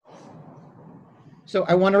So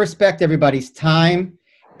I want to respect everybody's time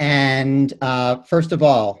and first of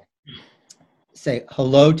all, say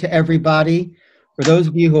hello to everybody. For those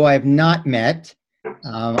of you who I have not met,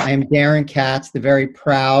 I am Darin Katz, the very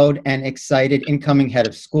proud and excited incoming head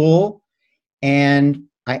of school. And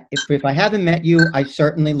if I haven't met you, I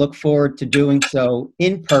certainly look forward to doing so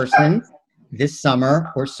in person this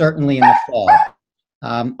summer or certainly in the fall.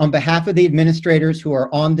 On behalf of the administrators who are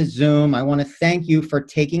on the Zoom, I want to thank you for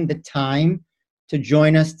taking the time to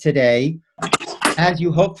join us today. As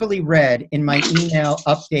you hopefully read in my email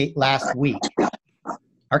update last week,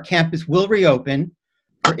 our campus will reopen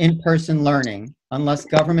for in-person learning unless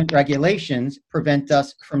government regulations prevent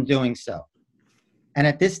us from doing so. And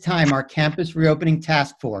at this time, our campus reopening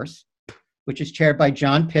task force, which is chaired by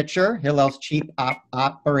John Pitcher, Hillel's Chief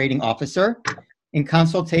Operating Officer, in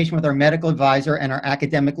consultation with our medical advisor and our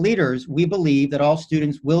academic leaders, we believe that all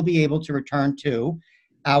students will be able to return to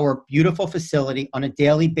our beautiful facility on a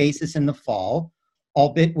daily basis in the fall,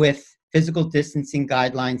 albeit with physical distancing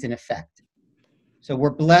guidelines in effect. So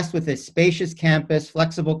we're blessed with a spacious campus,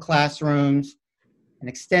 flexible classrooms, and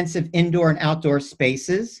extensive indoor and outdoor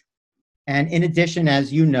spaces. And in addition,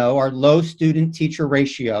 as you know, our low student-teacher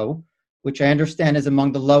ratio, which I understand is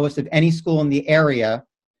among the lowest of any school in the area,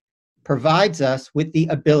 provides us with the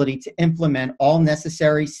ability to implement all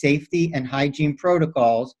necessary safety and hygiene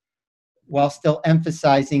protocols while still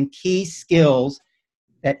emphasizing key skills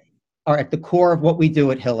that are at the core of what we do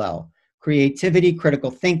at Hillel: creativity, critical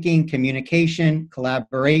thinking, communication,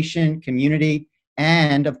 collaboration, community,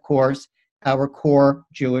 and of course, our core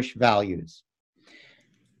Jewish values.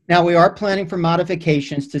 Now, we are planning for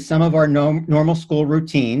modifications to some of our normal school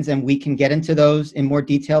routines, and we can get into those in more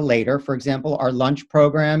detail later. For example, our lunch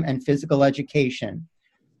program and physical education.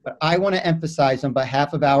 But I want to emphasize on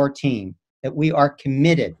behalf of our team that we are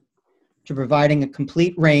committed to providing a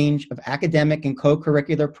complete range of academic and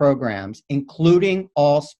co-curricular programs, including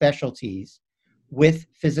all specialties, with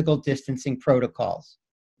physical distancing protocols.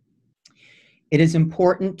 It is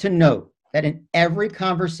important to note that in every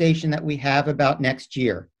conversation that we have about next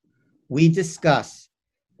year, we discuss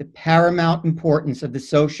the paramount importance of the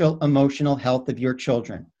social, emotional health of your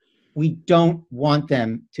children. We don't want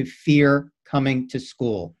them to fear coming to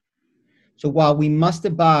school. So while we must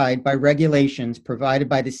abide by regulations provided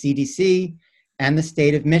by the CDC and the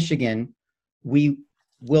state of Michigan, we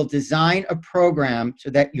will design a program so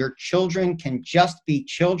that your children can just be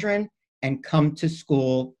children and come to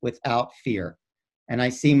school without fear. And I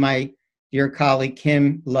see my dear colleague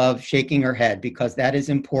Kim Love shaking her head because that is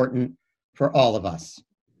important for all of us.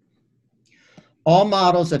 All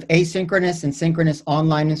models of asynchronous and synchronous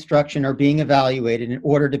online instruction are being evaluated in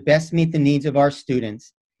order to best meet the needs of our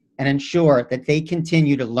students and ensure that they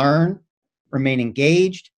continue to learn, remain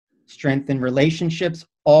engaged, strengthen relationships,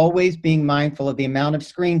 always being mindful of the amount of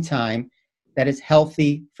screen time that is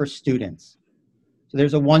healthy for students. So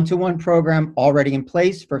there's a one-to-one program already in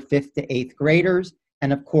place for 5th to 8th graders,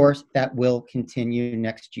 and of course, that will continue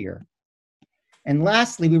next year. And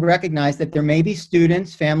lastly, we recognize that there may be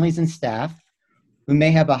students, families, and staff who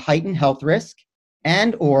may have a heightened health risk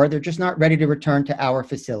and or they're just not ready to return to our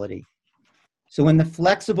facility. So in the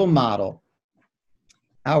flexible model,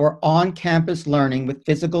 our on-campus learning with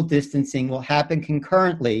physical distancing will happen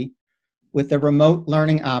concurrently with a remote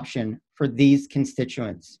learning option for these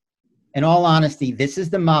constituents. In all honesty, this is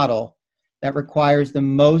the model that requires the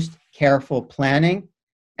most careful planning,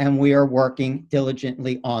 and we are working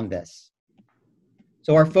diligently on this.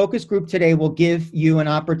 So our focus group today will give you an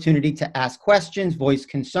opportunity to ask questions, voice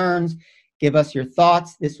concerns, give us your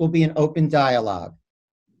thoughts. This will be an open dialogue.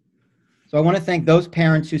 So I want to thank those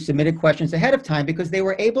parents who submitted questions ahead of time because they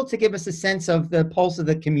were able to give us a sense of the pulse of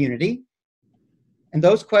the community. And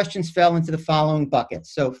those questions fell into the following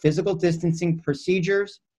buckets. So physical distancing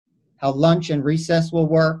procedures, how lunch and recess will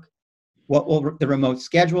work, what will the remote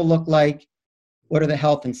schedule look like, what are the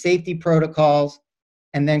health and safety protocols,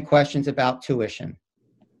 and then questions about tuition.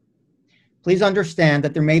 Please understand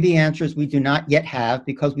that there may be answers we do not yet have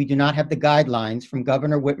because we do not have the guidelines from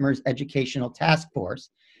Governor Whitmer's Educational Task Force.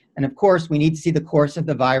 And of course, we need to see the course of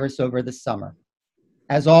the virus over the summer.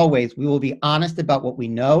 As always, we will be honest about what we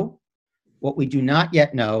know, what we do not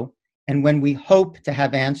yet know, and when we hope to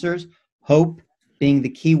have answers, hope being the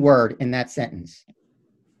key word in that sentence.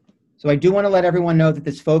 So I do want to let everyone know that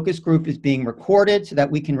this focus group is being recorded so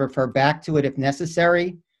that we can refer back to it if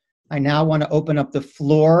necessary. I now want to open up the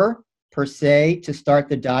floor per se to start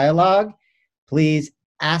the dialogue. Please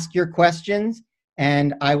ask your questions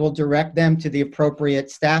and I will direct them to the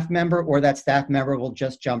appropriate staff member, or that staff member will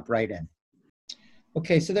just jump right in.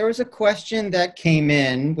 Okay, so there was a question that came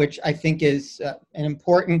in, which I think is an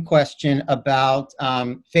important question about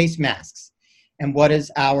face masks and what is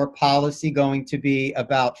our policy going to be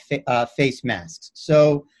about face masks.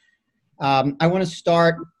 So I want to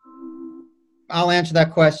start. I'll answer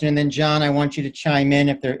that question, and then John, I want you to chime in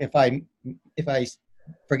if I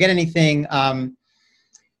forget anything.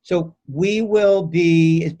 So we will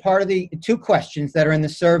be, as part of the 2 questions that are in the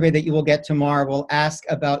survey that you will get tomorrow, we'll ask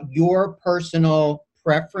about your personal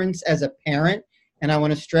preference as a parent, and I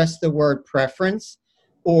want to stress the word preference,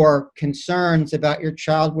 or concerns about your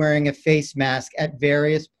child wearing a face mask at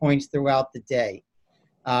various points throughout the day.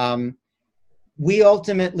 We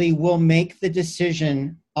ultimately will make the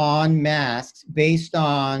decision on masks based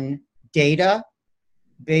on data,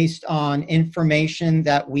 based on information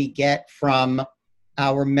that we get from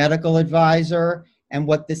our medical advisor and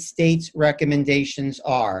what the state's recommendations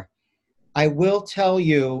are. I will tell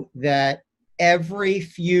you that every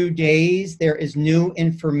few days there is new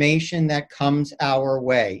information that comes our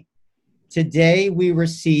way. Today we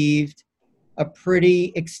received a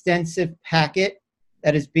pretty extensive packet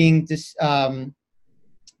that is being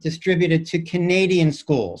distributed to Canadian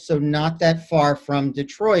schools, so not that far from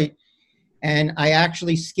Detroit. And I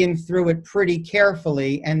actually skimmed through it pretty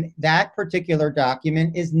carefully, and that particular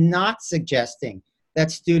document is not suggesting that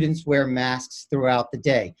students wear masks throughout the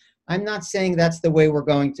day. I'm not saying that's the way we're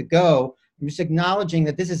going to go. I'm just acknowledging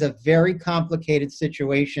that this is a very complicated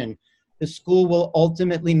situation. The school will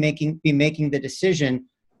ultimately be making the decision.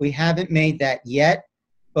 We haven't made that yet,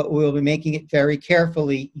 but we'll be making it very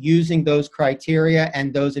carefully using those criteria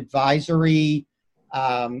and those advisory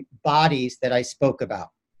bodies that I spoke about.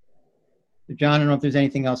 John, I don't know if there's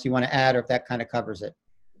anything else you want to add or if that kind of covers it.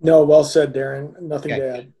 No, well said, Darin. Nothing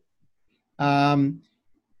to add.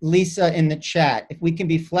 Lisa in the chat, if we can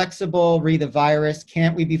be flexible, read the virus,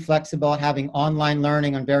 can't we be flexible at having online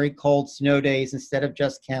learning on very cold snow days instead of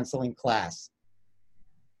just canceling class?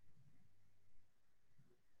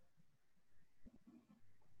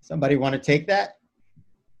 Somebody want to take that?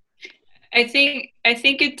 I think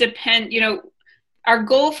it depends, our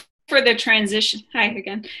goal for the transition,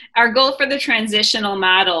 our goal for the transitional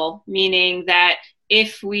model, meaning that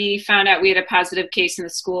if we found out we had a positive case in the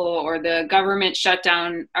school or the government shut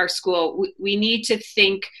down our school, we need to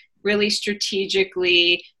think really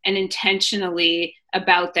strategically and intentionally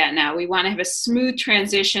about that now. We want to have a smooth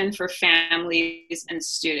transition for families and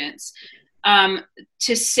students.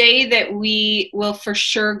 To say that we will for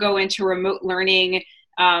sure go into remote learning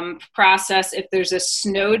process if there's a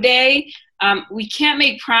snow day, we can't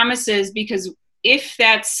make promises, because if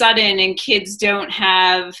that's sudden and kids don't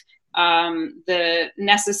have the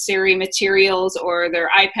necessary materials or their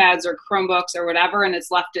iPads or Chromebooks or whatever, and it's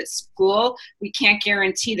left at school, we can't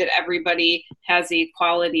guarantee that everybody has the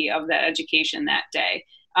quality of the education that day.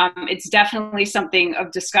 It's definitely something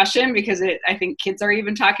of discussion, because I think kids are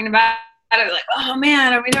even talking about it, like, oh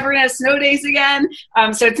man, are we never gonna have snow days again?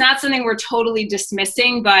 So it's not something we're totally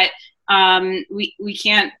dismissing, but we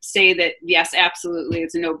can't say that, yes, absolutely,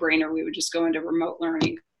 it's a no-brainer. We would just go into remote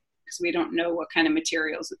learning, because we don't know what kind of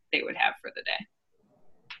materials they would have for the day.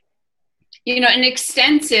 An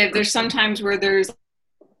extensive, there's sometimes where there's,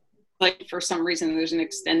 like, for some reason, there's an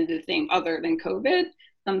extended thing other than COVID,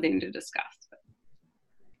 something to discuss.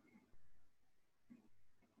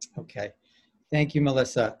 Okay. Thank you,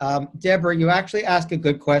 Melissa. Deborah, you actually asked a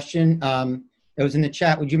good question. It was in the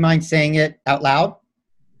chat. Would you mind saying it out loud?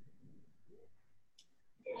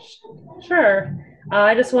 Sure.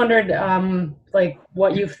 I just wondered,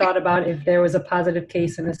 what you've thought about if there was a positive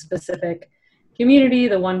case in a specific community,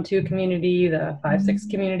 the 1-2 community, the 5-6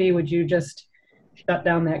 community. Would you just shut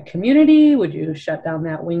down that community? Would you shut down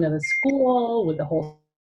that wing of the school? Would the whole...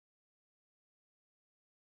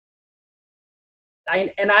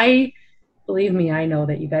 Believe me, I know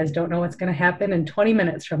that you guys don't know what's going to happen in 20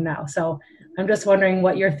 minutes from now. So I'm just wondering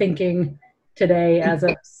what you're thinking today as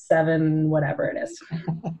of 7, whatever it is.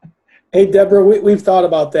 Hey, Deborah, we've thought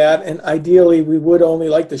about that, and ideally we would only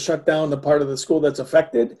like to shut down the part of the school that's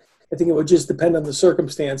affected. I think it would just depend on the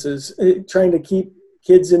circumstances. Trying to keep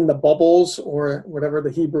kids in the bubbles, or whatever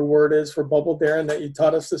the Hebrew word is for bubble, Darin, that you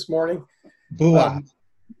taught us this morning.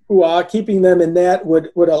 Keeping them in that would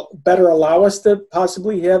better allow us to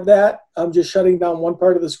possibly have that. Just shutting down one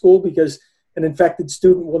part of the school because an infected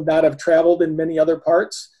student will not have traveled in many other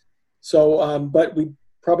parts. So, but we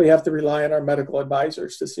probably have to rely on our medical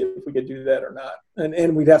advisors to see if we could do that or not.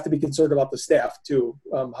 And we'd have to be concerned about the staff too,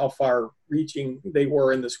 how far reaching they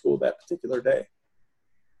were in the school that particular day.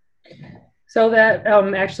 So that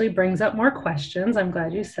actually brings up more questions. I'm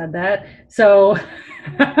glad you said that. So,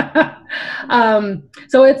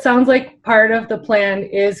 so it sounds like part of the plan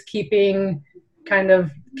is keeping kind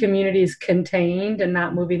of communities contained and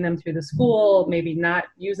not moving them through the school, maybe not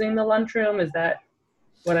using the lunchroom. Is that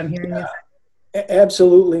what I'm hearing you say?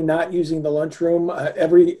 Absolutely not using the lunchroom.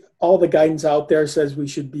 All the guidance out there says we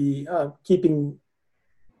should be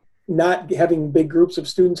not having big groups of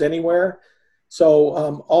students anywhere.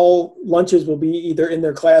 So all lunches will be either in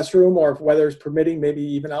their classroom or, if weather's permitting, maybe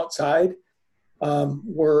even outside.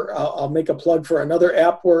 I'll make a plug for another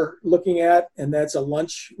app we're looking at, and that's a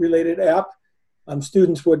lunch-related app.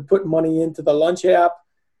 Students would put money into the lunch app.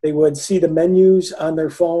 They would see the menus on their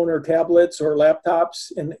phone or tablets or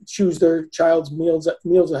laptops and choose their child's meals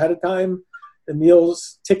ahead of time. The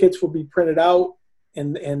meals tickets will be printed out,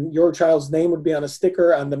 and your child's name would be on a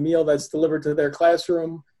sticker on the meal that's delivered to their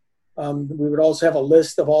classroom. We would also have a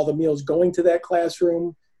list of all the meals going to that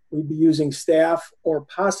classroom. We'd be using staff or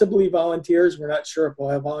possibly volunteers. We're not sure if we'll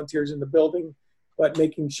have volunteers in the building, but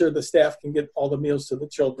making sure the staff can get all the meals to the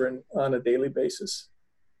children on a daily basis.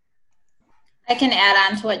 I can add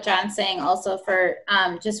on to what John's saying also for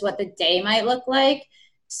just what the day might look like.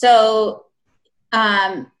 So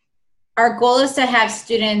our goal is to have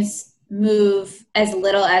students move as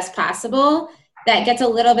little as possible. That gets a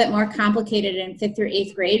little bit more complicated in 5th through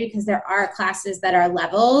 8th grade because there are classes that are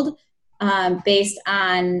leveled based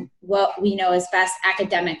on what we know is best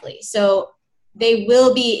academically. So they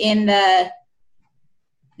will be in the,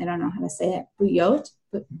 I don't know how to say it,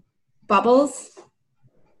 bubbles.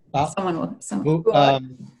 Someone will.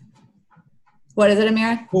 What is it,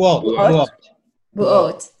 Amira?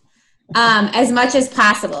 Buot. As much as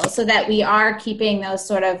possible so that we are keeping those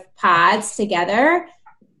sort of pods together.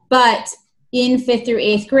 But in 5th through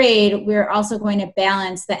 8th grade, we're also going to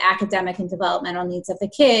balance the academic and developmental needs of the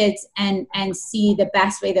kids and see the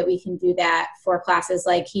best way that we can do that for classes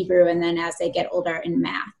like Hebrew and then as they get older in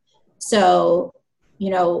math. So,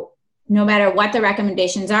 no matter what the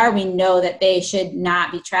recommendations are, we know that they should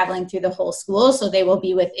not be traveling through the whole school. So they will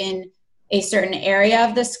be within a certain area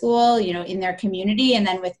of the school, in their community, and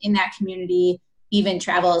then within that community, even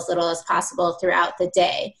travel as little as possible throughout the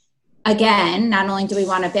day. Again, not only do we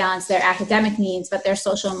want to balance their academic needs, but their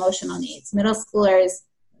social emotional needs. Middle schoolers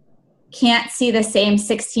can't see the same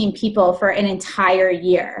 16 people for an entire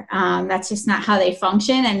year. That's just not how they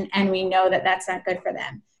function, and we know that that's not good for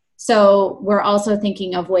them. So we're also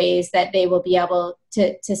thinking of ways that they will be able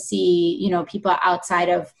to see, people outside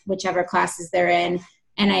of whichever classes they're in.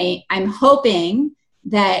 And I'm hoping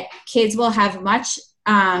that kids will have much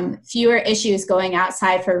fewer issues going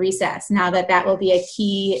outside for recess now that will be a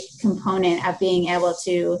key component of being able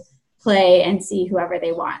to play and see whoever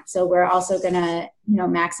they want. So we're also going to,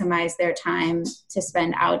 maximize their time to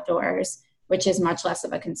spend outdoors, which is much less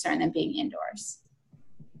of a concern than being indoors.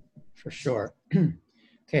 For sure.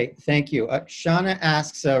 Okay, thank you. Shauna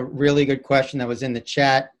asks a really good question that was in the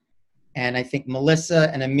chat. And I think Melissa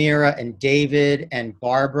and Amira and David and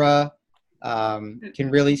Barbara can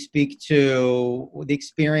really speak to the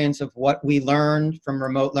experience of what we learned from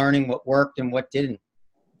remote learning, what worked and what didn't.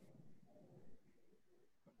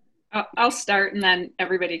 I'll start and then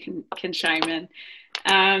everybody can chime in.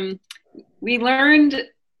 We learned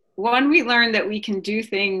that we can do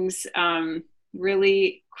things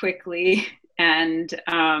really quickly and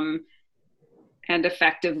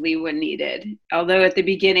effectively when needed. Although at the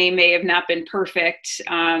beginning may have not been perfect,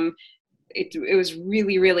 it was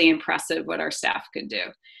really, really impressive what our staff could do.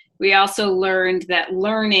 We also learned that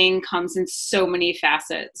learning comes in so many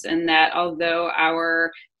facets, and that although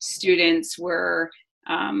our students were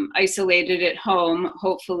isolated at home,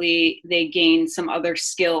 hopefully they gained some other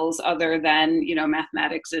skills other than,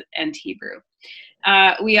 mathematics and Hebrew.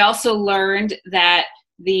 We also learned that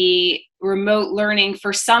the remote learning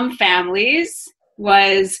for some families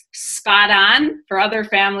was spot on, for other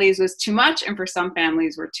families was too much, and for some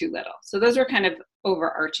families were too little. So those were kind of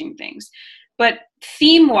overarching things. But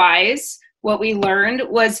theme-wise, what we learned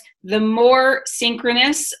was the more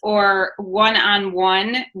synchronous or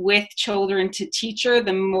one-on-one with children to teacher,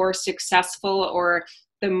 the more successful or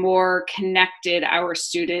the more connected our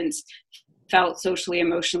students felt socially,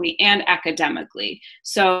 emotionally, and academically.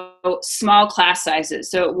 So small class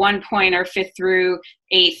sizes. So at one point, our 5th through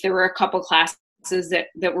 8th, there were a couple classes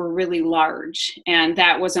that were really large, and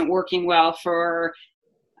that wasn't working well for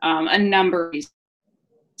a number of reasons.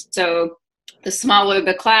 So the smaller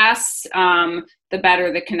the class, the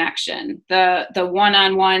better the connection. The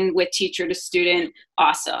one-on-one with teacher to student,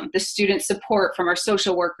 awesome. The student support from our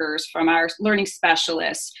social workers, from our learning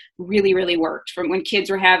specialists, really, really worked. From when kids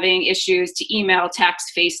were having issues to email,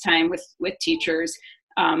 text, FaceTime with teachers,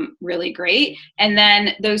 really great. And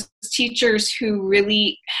then those teachers who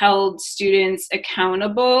really held students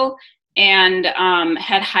accountable and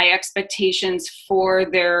had high expectations for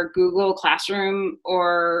their Google Classroom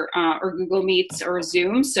or Google Meets or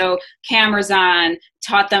Zoom. So cameras on,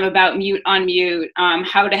 taught them about mute, unmute,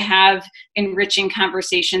 how to have enriching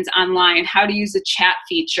conversations online, how to use the chat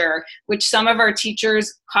feature, which some of our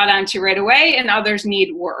teachers caught on to right away and others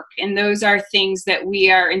need work. And those are things that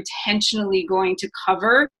we are intentionally going to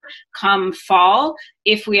cover come fall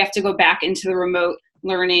if we have to go back into the remote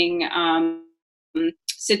learning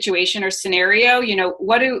situation or scenario. You know,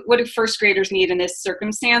 what do first graders need in this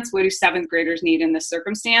circumstance? What do seventh graders need in this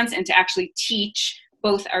circumstance? And to actually teach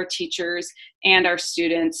both our teachers and our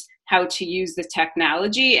students how to use the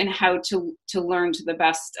technology and how to learn to the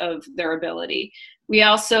best of their ability. We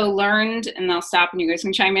also learned, and I'll stop and you guys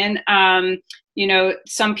can chime in, you know,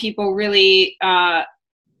 some people really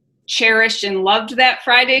cherished and loved that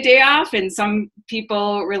Friday day off, and some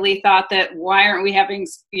people really thought that why aren't we having,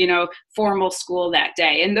 you know, formal school that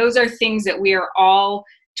day? And those are things that we are all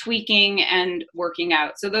tweaking and working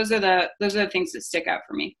out. So those are the things that stick out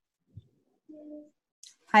for me.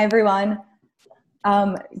 Hi everyone,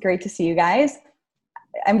 great to see you guys.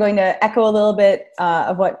 I'm going to echo a little bit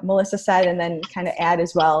of what Melissa said and then kind of add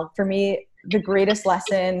as well. For me, the greatest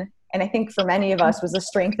lesson, and I think for many of us, was the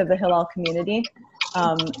strength of the Hillel community.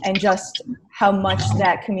 And just how much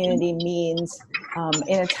that community means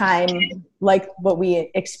in a time like what we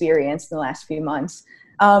experienced in the last few months.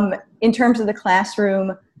 In terms of the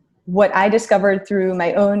classroom, what I discovered through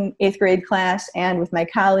my own 8th grade class and with my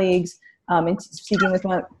colleagues and speaking with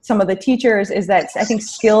some of the teachers is that I think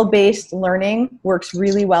skill-based learning works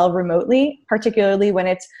really well remotely, particularly when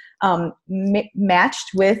it's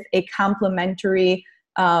matched with a complementary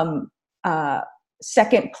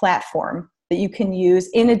second platform that you can use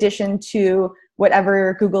in addition to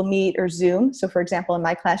whatever Google Meet or Zoom. So for example, in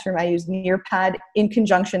my classroom, I used Nearpod in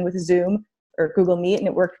conjunction with Zoom or Google Meet, and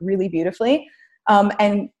it worked really beautifully.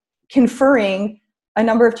 And conferring, a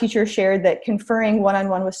number of teachers shared that conferring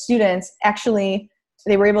one-on-one with students, actually,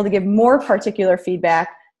 they were able to give more particular feedback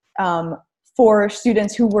for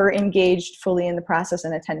students who were engaged fully in the process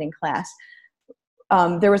and attending class.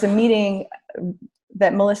 There was a meeting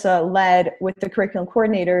that Melissa led with the curriculum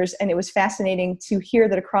coordinators, and it was fascinating to hear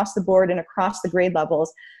that across the board and across the grade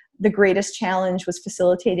levels, the greatest challenge was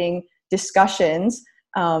facilitating discussions,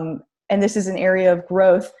 and this is an area of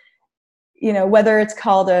growth. You know, whether it's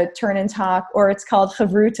called a turn and talk or it's called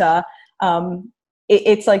chavruta,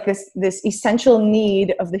 it's like this essential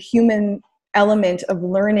need of the human element of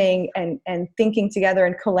learning and thinking together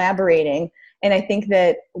and collaborating. And I think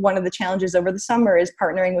that one of the challenges over the summer is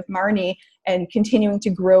partnering with Marnie and continuing to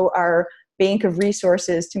grow our bank of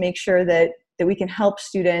resources to make sure that we can help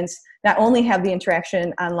students not only have the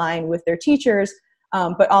interaction online with their teachers,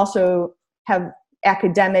 but also have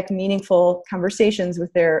academic, meaningful conversations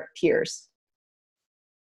with their peers.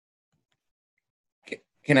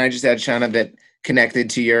 Can I just add, Shauna, that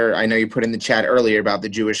connected to your, I know you put in the chat earlier about the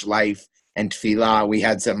Jewish life and tefillah, we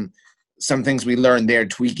had some things we learned there,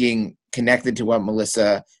 tweaking, connected to what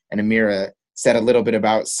Melissa and Amira said a little bit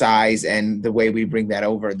about size and the way we bring that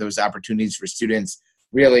over, those opportunities for students.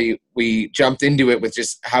 Really, we jumped into it with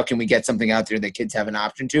just how can we get something out there that kids have an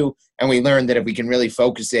option to, and we learned that if we can really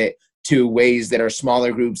focus it to ways that are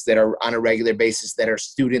smaller groups that are on a regular basis, that are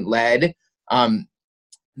student-led,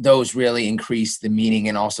 those really increase the meaning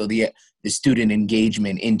and also the student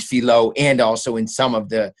engagement in tefillah and also in some of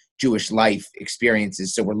the Jewish life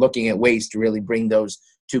experiences. So we're looking at ways to really bring those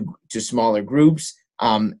to smaller groups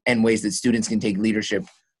and ways that students can take leadership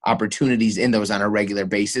opportunities in those on a regular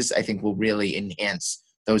basis. I think will really enhance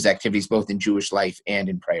those activities both in Jewish life and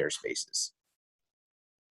in prayer spaces.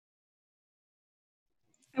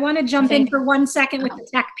 I want to jump in for 1 second with the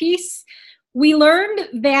tech piece. We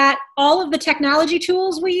learned that all of the technology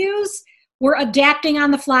tools we use were adapting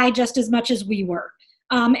on the fly just as much as we were.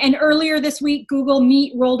 And earlier this week, Google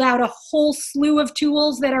Meet rolled out a whole slew of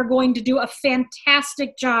tools that are going to do a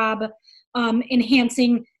fantastic job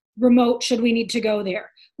enhancing remote should we need to go there.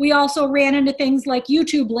 We also ran into things like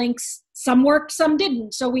YouTube links. Some worked, some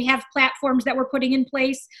didn't. So we have platforms that we're putting in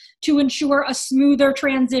place to ensure a smoother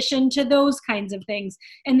transition to those kinds of things.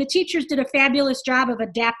 And the teachers did a fabulous job of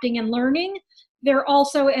adapting and learning, they're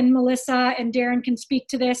also, and Melissa and Darin can speak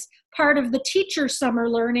to this, part of the teacher summer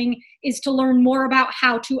learning is to learn more about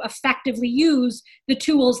how to effectively use the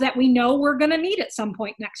tools that we know we're going to need at some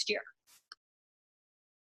point next year.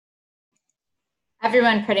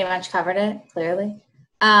 Everyone pretty much covered it, clearly.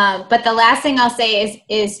 But the last thing I'll say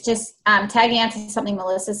is just tagging on to something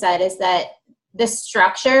Melissa said, is that the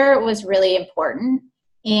structure was really important.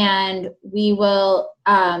 And we will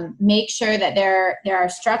make sure that there are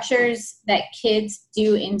structures that kids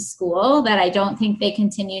do in school that I don't think they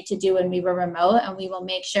continue to do when we were remote. And we will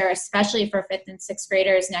make sure, especially for 5th and 6th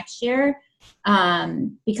graders next year,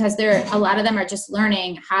 because a lot of them are just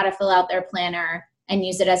learning how to fill out their planner and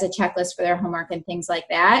use it as a checklist for their homework and things like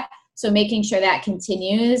that. So making sure that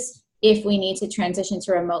continues if we need to transition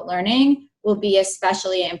to remote learning will be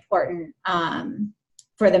especially important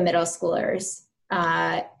for the middle schoolers.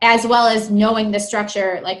 As well as knowing the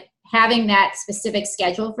structure, like having that specific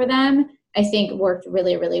schedule for them, I think worked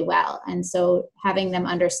really, really well. And so having them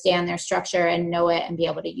understand their structure and know it and be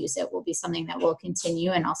able to use it will be something that we'll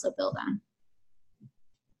continue and also build on.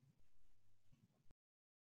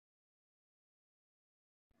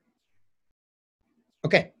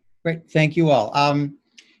 Okay, great. Thank you all.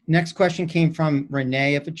 Next question came from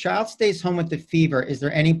Renee. If a child stays home with a fever, is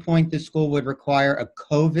there any point the school would require a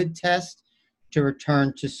COVID test to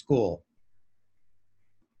return to school?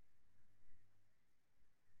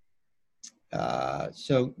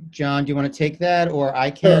 So John, do you want to take that, or I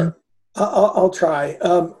can? Sure. I'll try.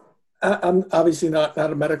 I'm obviously not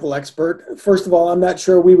a medical expert. First of all, I'm not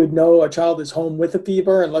sure we would know a child is home with a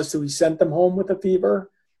fever unless we sent them home with a fever.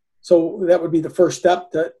 So that would be the first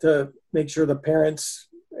step to make sure the parents,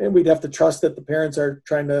 and we'd have to trust that the parents are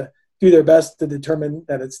trying to do their best to determine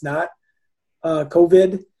that it's not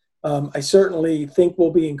COVID. I certainly think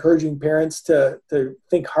we'll be encouraging parents to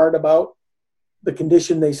think hard about the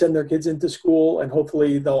condition they send their kids into school, and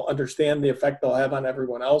hopefully they'll understand the effect they'll have on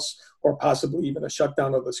everyone else, or possibly even a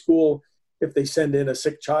shutdown of the school if they send in a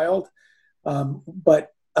sick child.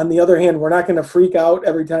 But on the other hand, we're not going to freak out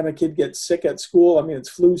every time a kid gets sick at school. I mean, it's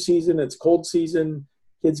flu season, it's cold season,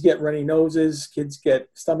 kids get runny noses, kids get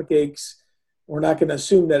stomach aches. We're not going to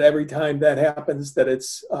assume that every time that happens that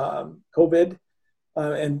it's COVID.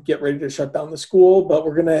 And get ready to shut down the school, but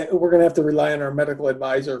we're gonna have to rely on our medical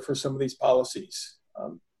advisor for some of these policies.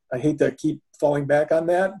 I hate to keep falling back on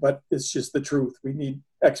that, but it's just the truth. We need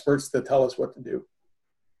experts to tell us what to do.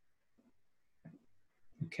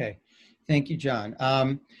 Okay, thank you, John.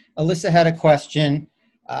 Alyssa had a question.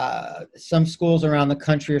 Some schools around the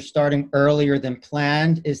country are starting earlier than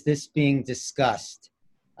planned. Is this being discussed?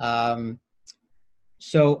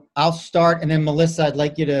 So I'll start, and then Melissa, I'd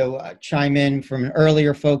like you to chime in from an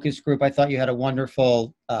earlier focus group. I thought you had a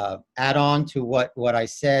wonderful add-on to what I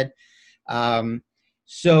said.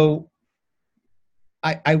 So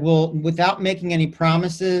I will, without making any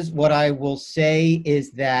promises, what I will say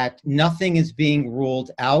is that nothing is being ruled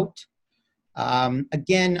out.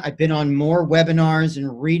 Again, I've been on more webinars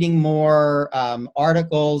and reading more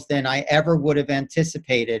articles than I ever would have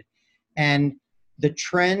anticipated. And the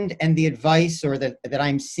trend and the advice that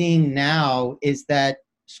I'm seeing now is that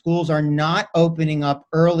schools are not opening up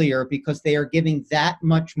earlier because they are giving that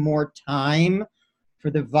much more time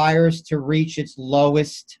for the virus to reach its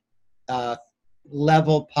lowest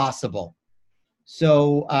level possible.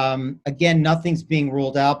 So again, nothing's being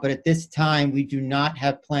ruled out, but at this time, we do not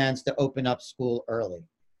have plans to open up school early.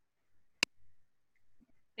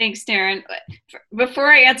 Thanks, Darin.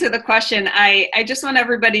 Before I answer the question, I just want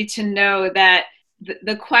everybody to know that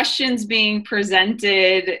the questions being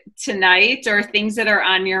presented tonight are things that are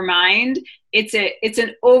on your mind. It's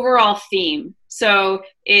an overall theme. So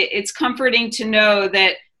it's comforting to know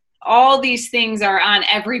that all these things are on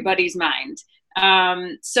everybody's mind.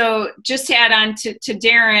 So just to add on to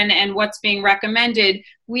Darin and what's being recommended,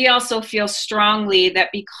 we also feel strongly that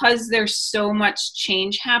because there's so much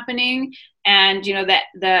change happening, and that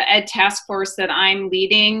the Ed Task Force that I'm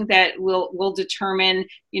leading that will determine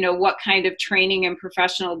what kind of training and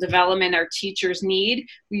professional development our teachers need,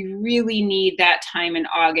 we really need that time in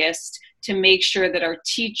August to make sure that our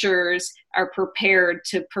teachers are prepared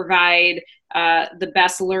to provide the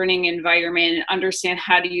best learning environment and understand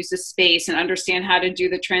how to use the space and understand how to do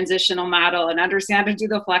the transitional model and understand how to do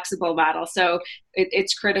the flexible model. So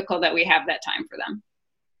it's critical that we have that time for them.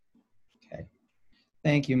 Okay.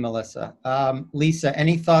 Thank you, Melissa. Lisa,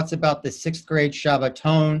 any thoughts about the 6th grade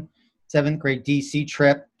Shabbaton, 7th grade DC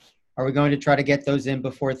trip? Are we going to try to get those in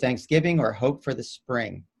before Thanksgiving or hope for the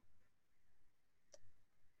spring?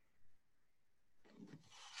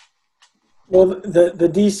 Well,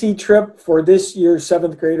 the DC trip for this year's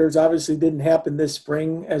 7th graders obviously didn't happen this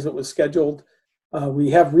spring as it was scheduled. We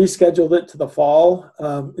have rescheduled it to the fall.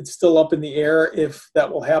 It's still up in the air if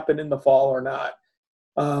that will happen in the fall or not.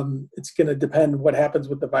 It's going to depend what happens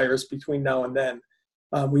with the virus between now and then.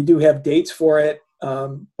 We do have dates for it,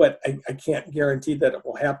 but I can't guarantee that it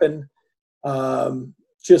will happen.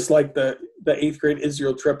 Just like the 8th grade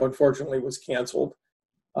Israel trip, unfortunately, was canceled.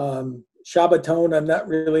 Shabbaton, I'm not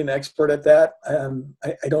really an expert at that.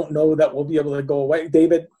 I don't know that we'll be able to go away.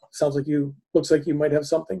 David, looks like you might have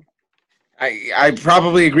something. I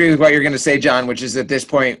probably agree with what you're going to say, John, which is at this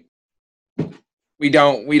point, we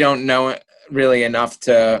don't know really enough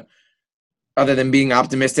to, other than being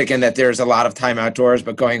optimistic and that there's a lot of time outdoors,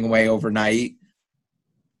 but going away overnight,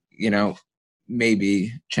 may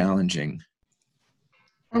be challenging.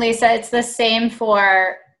 Lisa, it's the same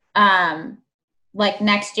for like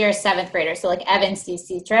next year's 7th graders. So like Evan's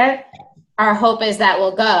DC trip, our hope is that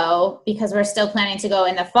we'll go because we're still planning to go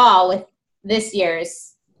in the fall with this year's,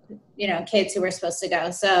 kids who were supposed to go.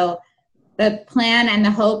 So the plan and the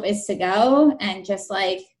hope is to go, and just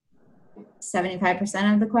like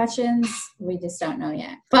 75% of the questions, we just don't know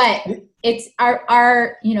yet. But it's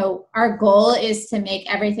our goal is to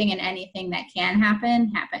make everything and anything that can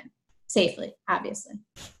happen safely, obviously.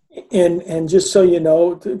 And just so you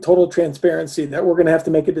know, total transparency, that we're going to have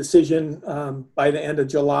to make a decision by the end of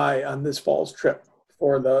July on this fall's trip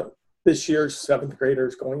for this year's 7th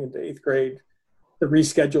graders going into 8th grade. The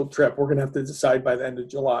rescheduled trip, we're going to have to decide by the end of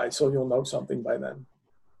July, so you'll know something by then.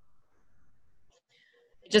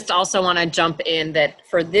 Just also want to jump in that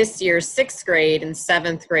for this year's 6th grade and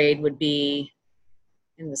 7th grade would be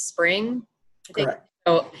in the spring, I think. Correct.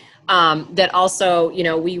 So that also,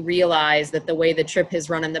 we realize that the way the trip has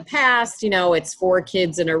run in the past, it's 4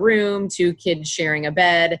 kids in a room, 2 kids sharing a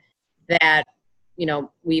bed, that,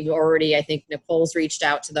 we've already, I think Nicole's reached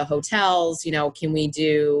out to the hotels, can we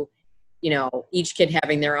do, each kid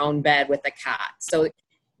having their own bed with a cot. So,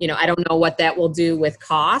 I don't know what that will do with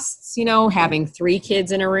costs, having 3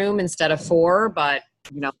 kids in a room instead of 4, but,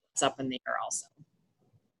 it's up in the air also.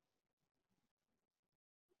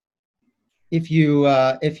 If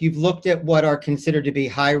you've looked at what are considered to be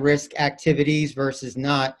high risk activities versus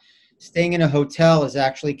not, staying in a hotel is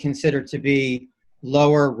actually considered to be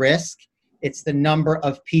lower risk. It's the number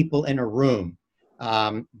of people in a room.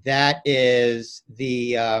 That is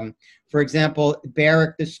for example,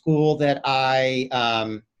 Barrack, the school that I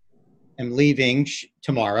am leaving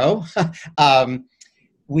tomorrow,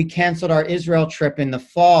 we canceled our Israel trip in the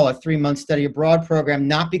fall, a 3-month study abroad program,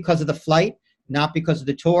 not because of the flight, not because of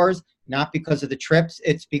the tours, not because of the trips.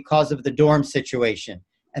 It's because of the dorm situation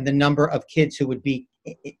and the number of kids who would be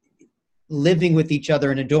living with each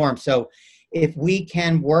other in a dorm. So if we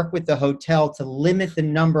can work with the hotel to limit the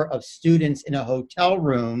number of students in a hotel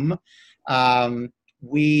room, I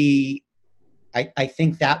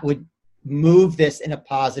think that would move this in a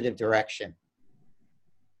positive direction.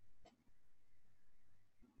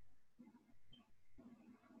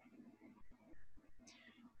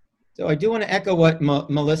 So I do want to echo what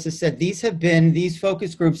Melissa said. These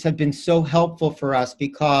focus groups have been so helpful for us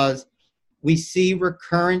because we see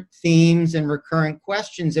recurrent themes and recurrent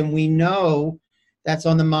questions, and we know that's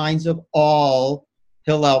on the minds of all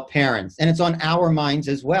Hillel parents, and it's on our minds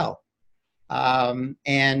as well. And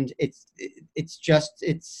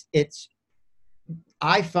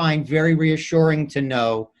I find very reassuring to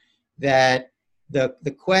know that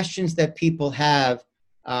the questions that people have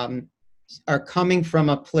are coming from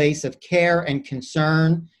a place of care and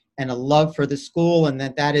concern and a love for the school, and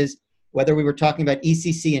that is, whether we were talking about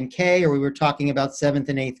ECC and K or we were talking about 7th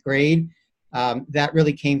and 8th grade, that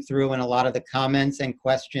really came through in a lot of the comments and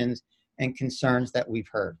questions and concerns that we've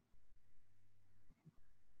heard.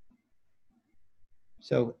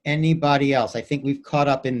 So anybody else? I think we've caught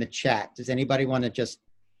up in the chat. Does anybody want to just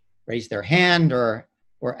raise their hand or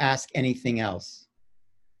ask anything else?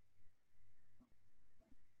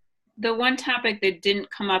 The one topic that didn't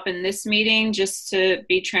come up in this meeting, just to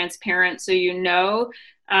be transparent so you know,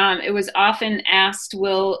 it was often asked,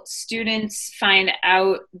 will students find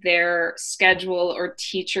out their schedule or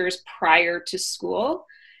teachers prior to school?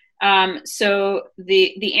 So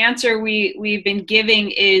the answer we've been giving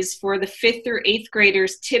is for the 5th through 8th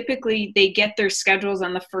graders, typically they get their schedules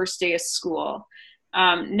on the first day of school.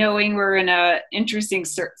 Knowing we're in an interesting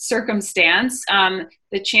circumstance,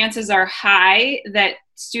 the chances are high that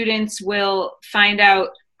students will find out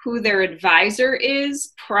who their advisor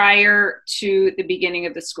is prior to the beginning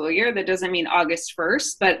of the school year. That doesn't mean August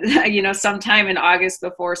 1st, but sometime in August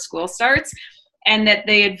before school starts, and that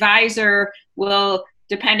the advisor will,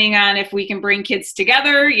 depending on if we can bring kids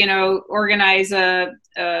together, organize a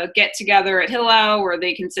get together at Hillel where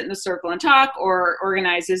they can sit in the circle and talk, or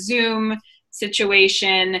organize a Zoom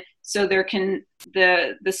situation, so the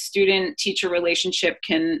student teacher relationship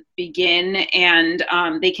can begin, and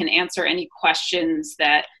they can answer any questions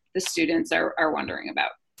that the students are wondering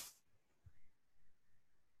about.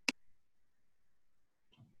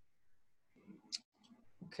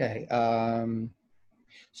 Okay.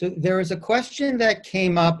 So there was a question that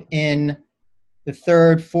came up in the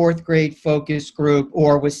 3rd, 4th grade focus group,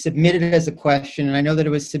 or was submitted as a question, and I know that it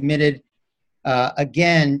was submitted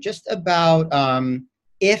again, just about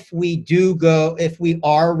if we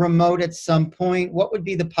are remote at some point, what would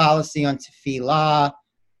be the policy on tefillah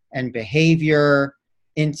and behavior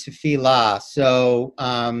in tefillah? So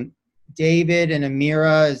David and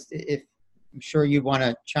Amira, I'm sure you want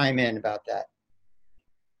to chime in about that.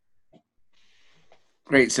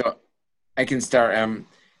 Great. So I can start.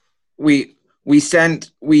 We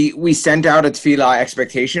sent out a tefillah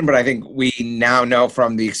expectation, but I think we now know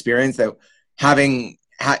from the experience that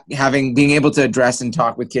being able to address and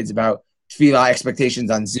talk with kids about tefillah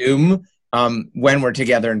expectations on Zoom when we're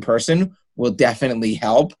together in person will definitely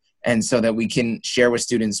help, and so that we can share with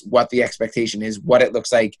students what the expectation is, what it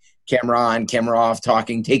looks like, camera on, camera off,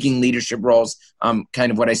 talking, taking leadership roles,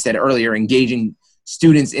 kind of what I said earlier, engaging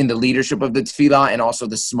students in the leadership of the tefillah, and also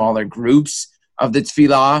the smaller groups of the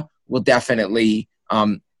tefillah will definitely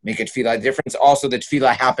make a tefillah difference. Also, the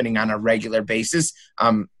tefillah happening on a regular basis.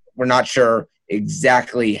 We're not sure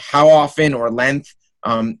exactly how often or length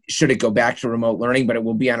should it go back to remote learning, but it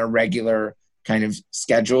will be on a regular kind of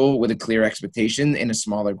schedule with a clear expectation in a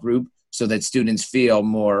smaller group, so that students feel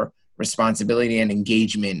more responsibility and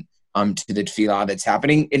engagement to the tefillah that's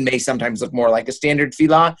happening. It may sometimes look more like a standard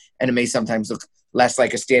tefillah, and it may sometimes look less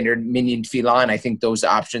like a standard minyan tefillah, and I think those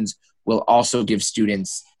options will also give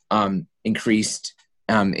students increased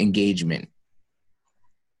engagement.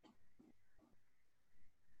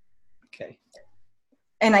 Okay.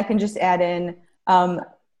 And I can just add in,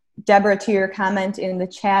 Deborah, to your comment in the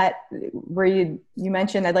chat where you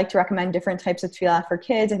mentioned, I'd like to recommend different types of tefillah for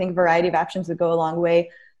kids. I think a variety of options would go a long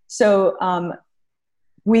way. So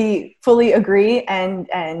we fully agree,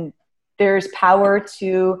 and there's power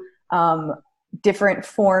to different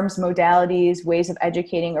forms, modalities, ways of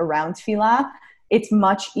educating around tefillah. It's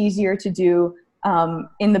much easier to do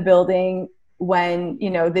in the building when,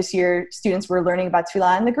 this year students were learning about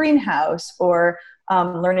tefillah in the greenhouse, or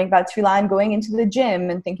learning about tefillah and going into the gym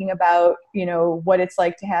and thinking about, what it's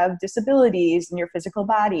like to have disabilities in your physical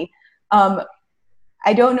body.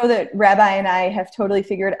 I don't know that Rabbi and I have totally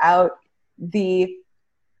figured out the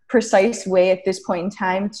precise way at this point in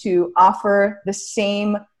time to offer the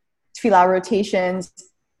same tefillah rotations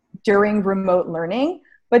during remote learning.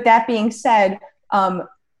 But that being said,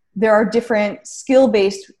 there are different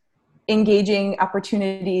skill-based engaging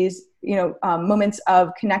opportunities, moments of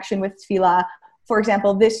connection with tefillah. For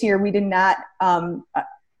example, this year we did not,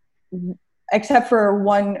 except for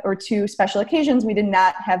 1 or 2 special occasions, we did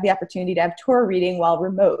not have the opportunity to have Torah reading while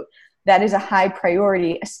remote. That is a high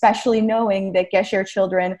priority, especially knowing that Gesher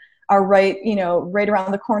children are right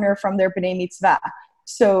around the corner from their B'nai Mitzvah.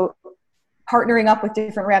 So partnering up with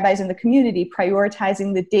different rabbis in the community,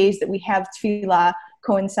 prioritizing the days that we have tefillah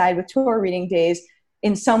coincide with Torah reading days,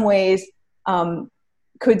 in some ways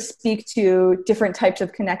could speak to different types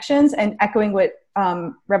of connections. And echoing what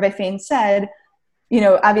Rabbi Fain said,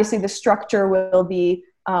 obviously the structure will be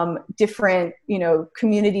different,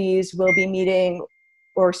 communities will be meeting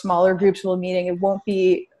or smaller groups will be meeting. It won't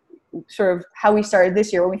be sort of how we started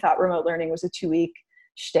this year when we thought remote learning was a 2-week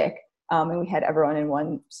shtick. And we had everyone in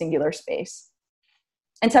one singular space.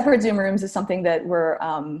 And separate Zoom rooms is something that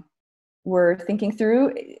we're thinking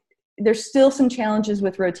through. There's still some challenges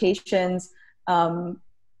with rotations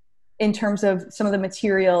in terms of some of the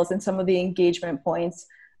materials and some of the engagement points.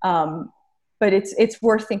 But it's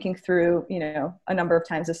worth thinking through, a number of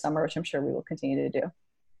times this summer, which I'm sure we will continue to do.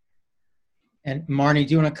 And Marnie,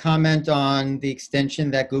 do you want to comment on the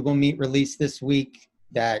extension that Google Meet released this week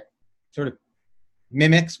that sort of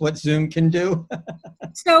mimics what Zoom can do?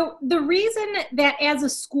 So the reason that as a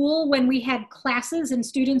school, when we had classes and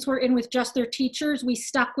students were in with just their teachers, we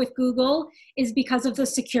stuck with Google is because of the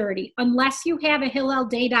security. Unless you have a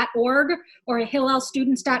hillelday.org or a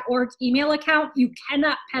hillelstudents.org email account, you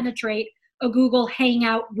cannot penetrate a Google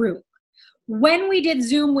Hangout room. When we did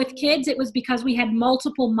Zoom with kids, it was because we had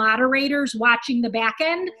multiple moderators watching the back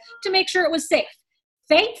end to make sure it was safe.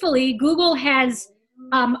 Thankfully, Google has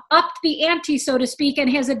upped the ante, so to speak, and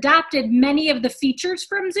has adopted many of the features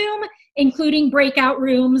from Zoom, including breakout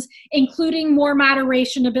rooms, including more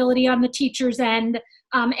moderation ability on the teacher's end,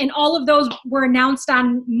 And all of those were announced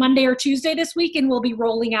on Monday or Tuesday this week and will be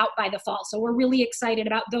rolling out by the fall. So we're really excited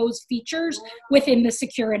about those features within the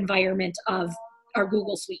secure environment of our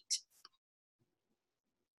Google Suite.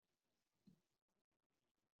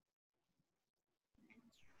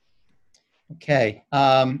 Okay.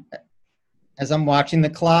 As I'm watching the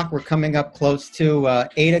clock, we're coming up close to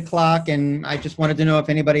 8 o'clock, and I just wanted to know if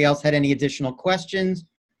anybody else had any additional questions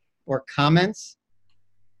or comments.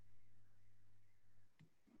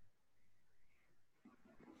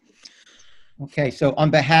 Okay, so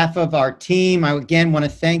on behalf of our team, I again want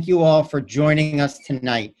to thank you all for joining us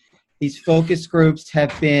tonight. These focus groups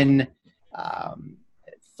have been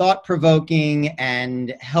thought-provoking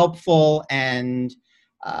and helpful, and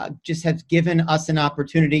just have given us an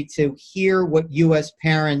opportunity to hear what you as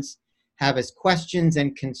parents have as questions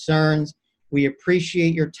and concerns. We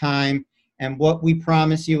appreciate your time, and what we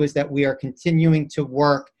promise you is that we are continuing to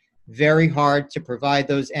work very hard to provide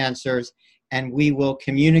those answers, and we will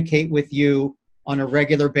communicate with you on a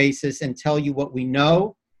regular basis and tell you what we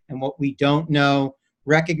know and what we don't know,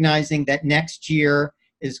 recognizing that next year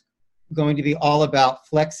is going to be all about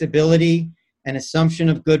flexibility, an assumption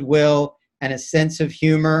of goodwill, and a sense of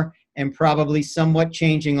humor, and probably somewhat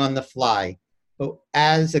changing on the fly. But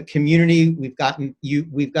as a community, we've gotten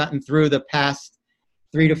through the past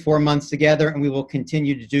 3 to 4 months together, and we will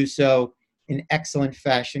continue to do so in excellent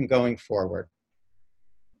fashion going forward.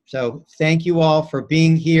 So thank you all for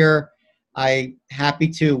being here. I'm happy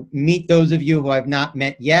to meet those of you who I've not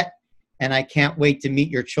met yet, and I can't wait to meet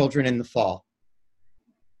your children in the fall.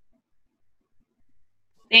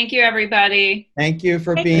 Thank you, everybody. Thank you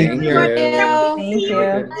for being here. Thank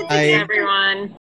you. Bye, everyone.